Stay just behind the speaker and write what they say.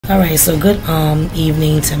Alright, so good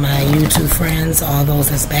evening to my YouTube friends, all those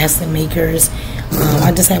that's basket makers.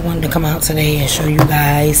 I just wanted to come out today and show you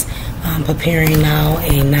guys preparing now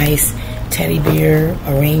a nice teddy bear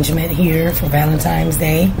arrangement here for Valentine's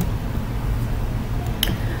Day.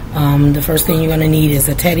 The first thing you're going to need is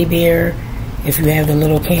a teddy bear. If you have the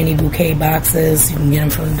little candy bouquet boxes, you can get them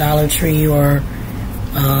from Dollar Tree or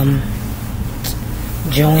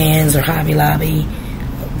Joann's or Hobby Lobby.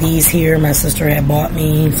 These here my sister had bought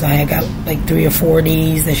me, so I had got like 3 or 4 of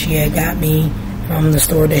these that she had got me from the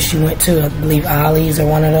store that she went to, I believe Ollie's or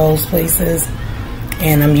one of those places.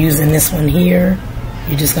 And I'm using this one here.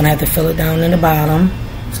 You're just going to have to fill it down in the bottom.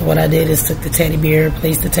 So what I did is took the teddy bear,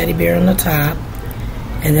 placed the teddy bear on the top,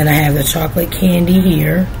 and then I have the chocolate candy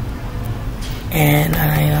here. And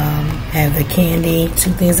I have the candy, 2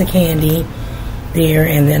 things of candy there,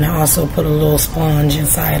 and then I also put a little sponge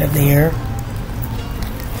inside of there.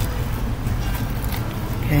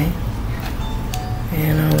 Okay.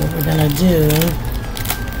 And what we're going to do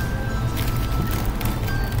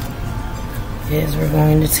is we're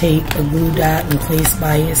going to take a glue dot and place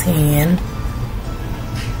by his hand.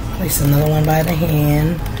 Place another one by the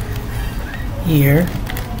hand here.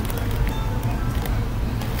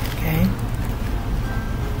 Okay.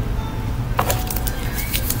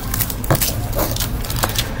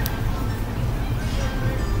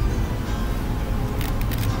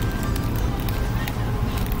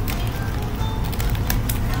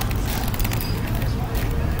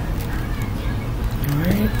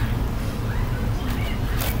 Alright.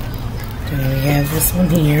 Then we have this one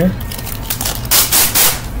here.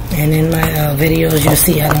 And in my videos, you'll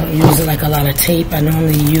see I don't use like a lot of tape. I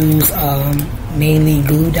normally use mainly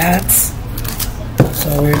glue dots.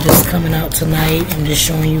 So we're just coming out tonight and just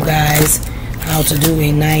showing you guys how to do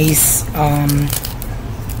a nice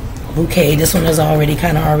bouquet. This one is already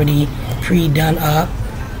pre-done up.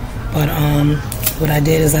 But what I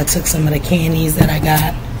did is I took some of the candies that I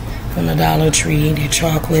got from the Dollar Tree, the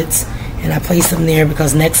chocolates, and I placed them there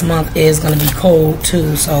because next month is going to be cold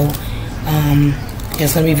too. So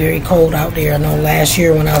it's going to be very cold out there. I know last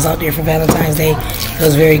year when I was out there for Valentine's Day, it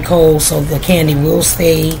was very cold, so the candy will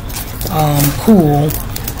stay cool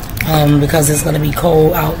because it's going to be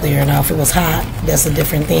cold out there. Now, if it was hot, that's a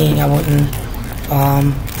different thing. I wouldn't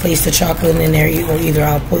place the chocolate in there, or either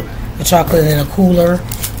I'll put the chocolate in a cooler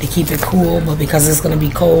to keep it cool, but because it's going to be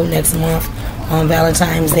cold next month on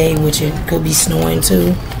Valentine's Day, which it could be snowing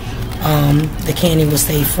too, the candy will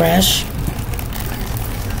stay fresh.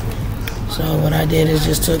 So what I did is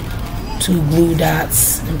just took 2 glue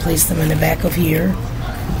dots and placed them in the back of here.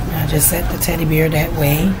 I just set the teddy bear that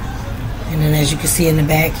way. And then as you can see in the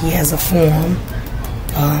back, he has a form.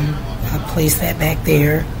 I placed that back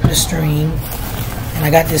there, the string. And I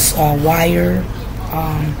got this wire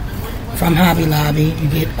from Hobby Lobby. You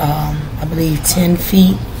get, I believe, 10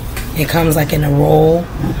 feet. It comes like in a roll.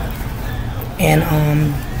 And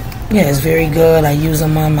yeah, it's very good. I use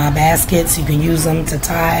them on my baskets. You can use them to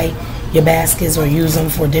tie your baskets or use them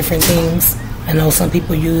for different things. I know some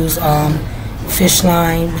people use fish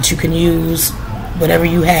line, but you can use whatever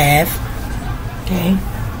you have. Okay.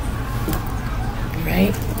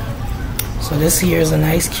 Alright. So this here is a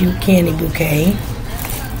nice cute candy bouquet.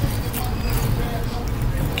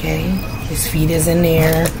 Okay. His feet is in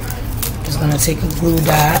there. Just going to take a glue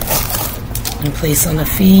dot and place on the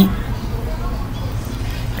feet.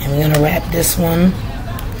 And we're going to wrap this one.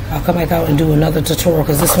 I'll come back out and do another tutorial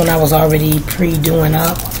because this one I was already pre-doing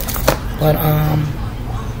up. But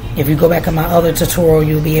if you go back in my other tutorial,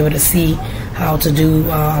 you'll be able to see how to do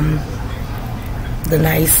the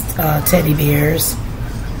nice teddy bears.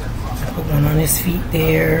 Put one on his feet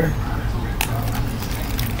there.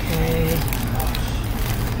 Okay.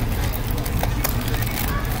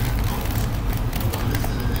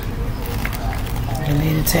 And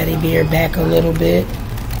lay the teddy bear back a little bit.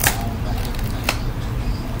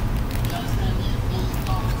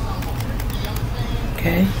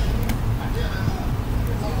 Okay.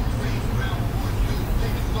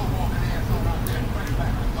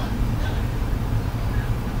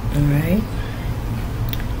 Alright.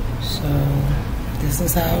 So this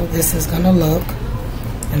is how this is gonna look.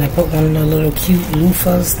 And I put one of the little cute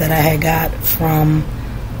loofahs that I had got from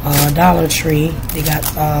Dollar Tree. They got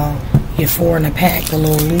here 4 in a pack, the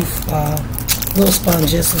little little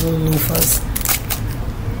sponges, the little loofahs.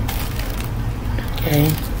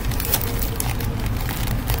 Okay.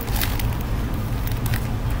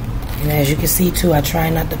 And as you can see too, I try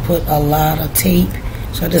not to put a lot of tape.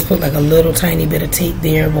 So I just put like a little tiny bit of tape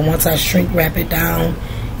there. But once I shrink wrap it down,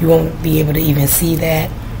 you won't be able to even see that.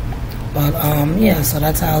 But yeah, so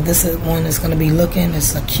that's how this one is going to be looking.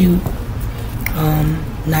 It's a cute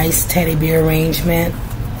nice teddy bear arrangement.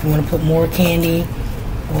 If you want to put more candy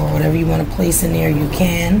or whatever you want to place in there, you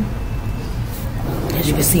can. As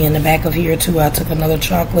you can see in the back of here too, I took another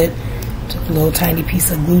chocolate, took a little tiny piece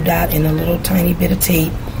of glue dot and a little tiny bit of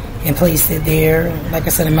tape and placed it there. Like I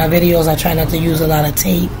said, in my videos, I try not to use a lot of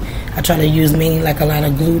tape. I try to use mainly like a lot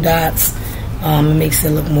of glue dots. It makes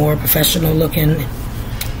it look more professional looking.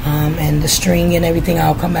 And the string and everything,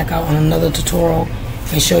 I'll come back out on another tutorial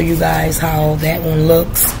and show you guys how that one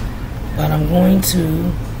looks. But I'm going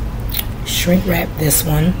to shrink wrap this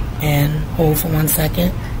one and hold for 1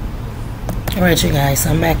 second. Alright you guys, so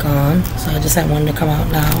I'm back on. So I just had one to come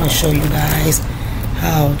out now and show you guys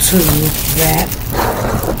how to shrink wrap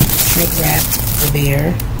the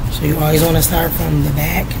bear. So you always want to start from the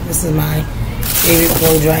back. This is my favorite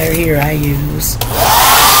blow dryer here I use.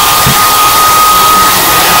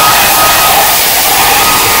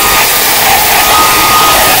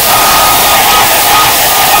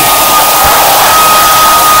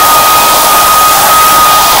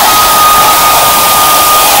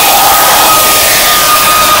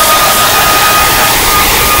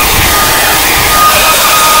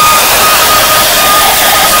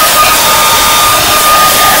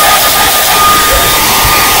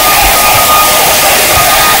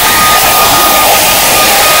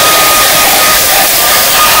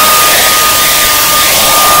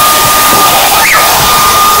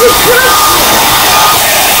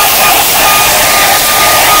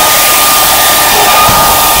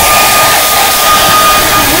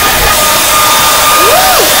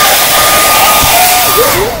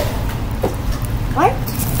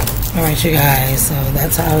 Alright you guys, so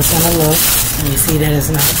that's how it's going to look. And you see that it's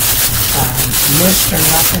not mushed or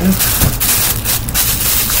nothing.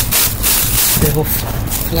 Little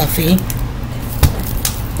fluffy.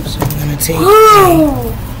 So I'm going to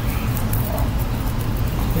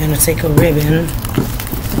take a ribbon,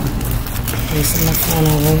 place in the front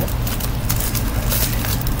of it.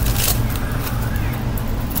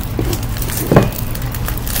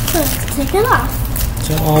 Take it off.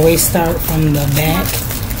 So always start from the back.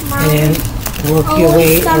 And work your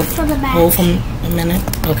way. Hold for a minute.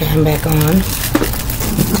 Okay, I'm back on.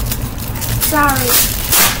 Sorry.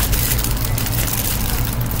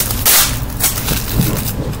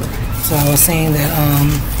 So I was saying that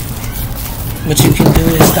what you can do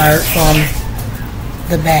is start from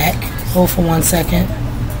the back. Hold for 1 second.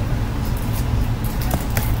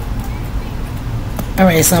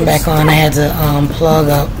 Alright, so I'm back on. I had to plug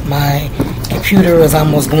up. My computer was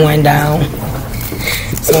almost going down.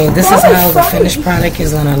 So this is how the finished product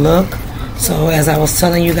is going to look. So as I was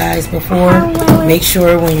telling you guys before, make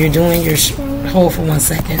sure when you're doing your hold for 1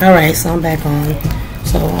 second. Alright, so I'm back on.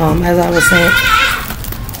 So as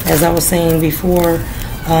I was saying before,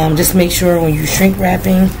 just make sure when you shrink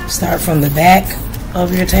wrapping, start from the back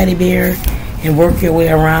of your teddy bear and work your way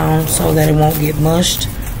around so that it won't get mushed.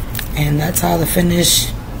 And that's how the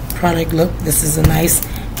finished product look. This is a nice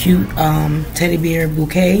cute teddy bear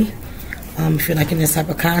bouquet. If you're liking this type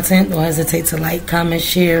of content, don't hesitate to like, comment,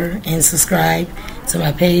 share, and subscribe to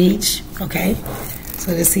my page. Okay,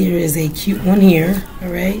 so this here is a cute one here.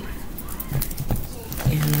 Alright,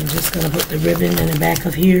 and I'm just going to put the ribbon in the back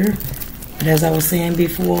of here. But as I was saying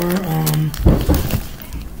before,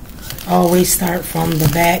 always start from the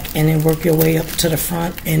back and then work your way up to the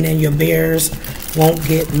front, and then your bears won't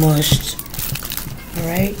get mushed.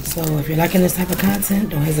 Alright, so if you're liking this type of content,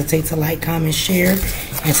 don't hesitate to like, comment, share,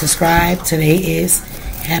 and subscribe. Today is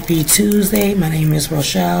Happy Tuesday. My name is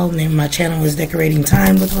Rochelle. The name of my channel is Decorating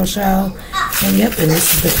Time with Rochelle. And yep, and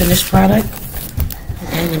this is the finished product.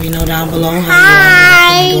 Okay, let me know down below how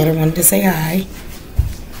my daughter wanted to say hi.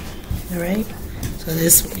 Alright, so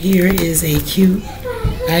this here is a cute,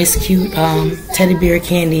 nice cute teddy bear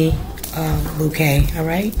candy bouquet.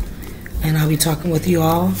 Alright, and I'll be talking with you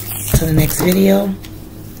all till the next video.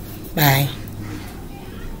 Bye.